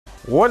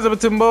What's up,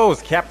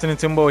 Tumbos? Captain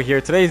Tumbo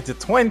here. Today is the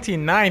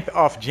 29th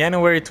of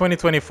January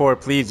 2024.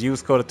 Please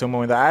use code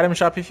Tumbo in the item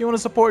shop if you want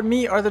to support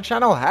me or the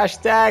channel.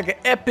 Hashtag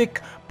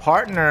epic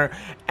partner.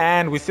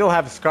 And we still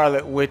have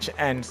Scarlet Witch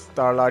and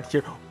Starlord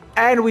here.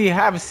 And we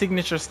have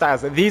signature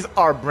styles. These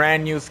are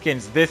brand new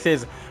skins. This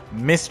is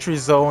Mystery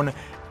Zone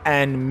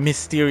and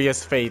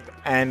Mysterious Faith.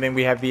 And then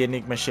we have the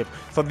Enigma Ship.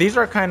 So these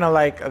are kind of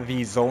like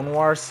the Zone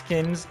War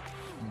skins,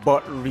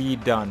 but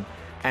redone.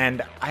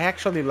 And I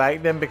actually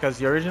like them because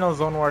the original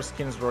Zone War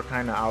skins were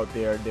kind of out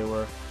there. They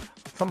were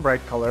some bright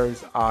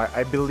colors.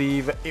 I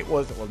believe it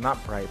was, well,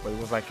 not bright, but it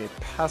was like a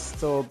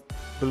pastel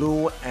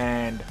blue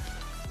and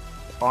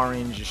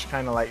orange,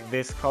 kind of like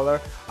this color.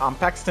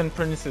 Paxton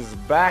Prince is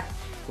back.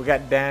 We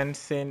got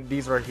Dancing.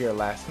 These were here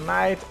last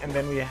night. And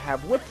then we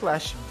have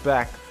Whiplash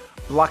back.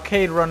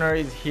 Blockade Runner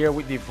is here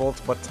with the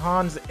Volt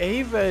Batons.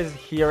 Ava is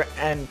here,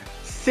 and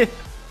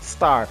Sith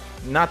Star,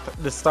 not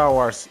the Star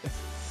Wars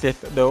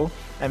Sith though.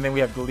 And then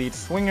we have the lead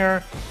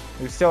swinger.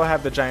 We still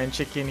have the giant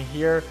chicken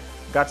here.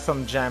 Got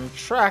some jam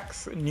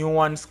tracks. New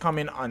ones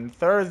coming on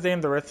Thursday,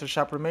 and the rest of the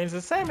shop remains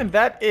the same. And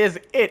that is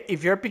it.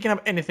 If you're picking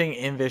up anything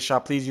in this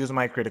shop, please use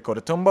my credit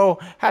code Tumbo.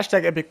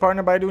 Hashtag epic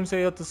partner. By doing so,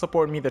 you'll to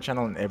support me, the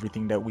channel, and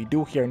everything that we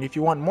do here. And if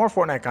you want more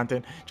Fortnite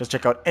content, just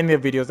check out any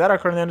of the videos that are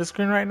currently on the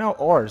screen right now,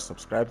 or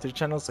subscribe to the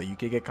channel so you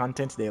can get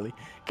content daily.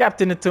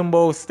 Captain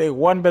Tumbo, stay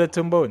one better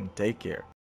Tumbo, and take care.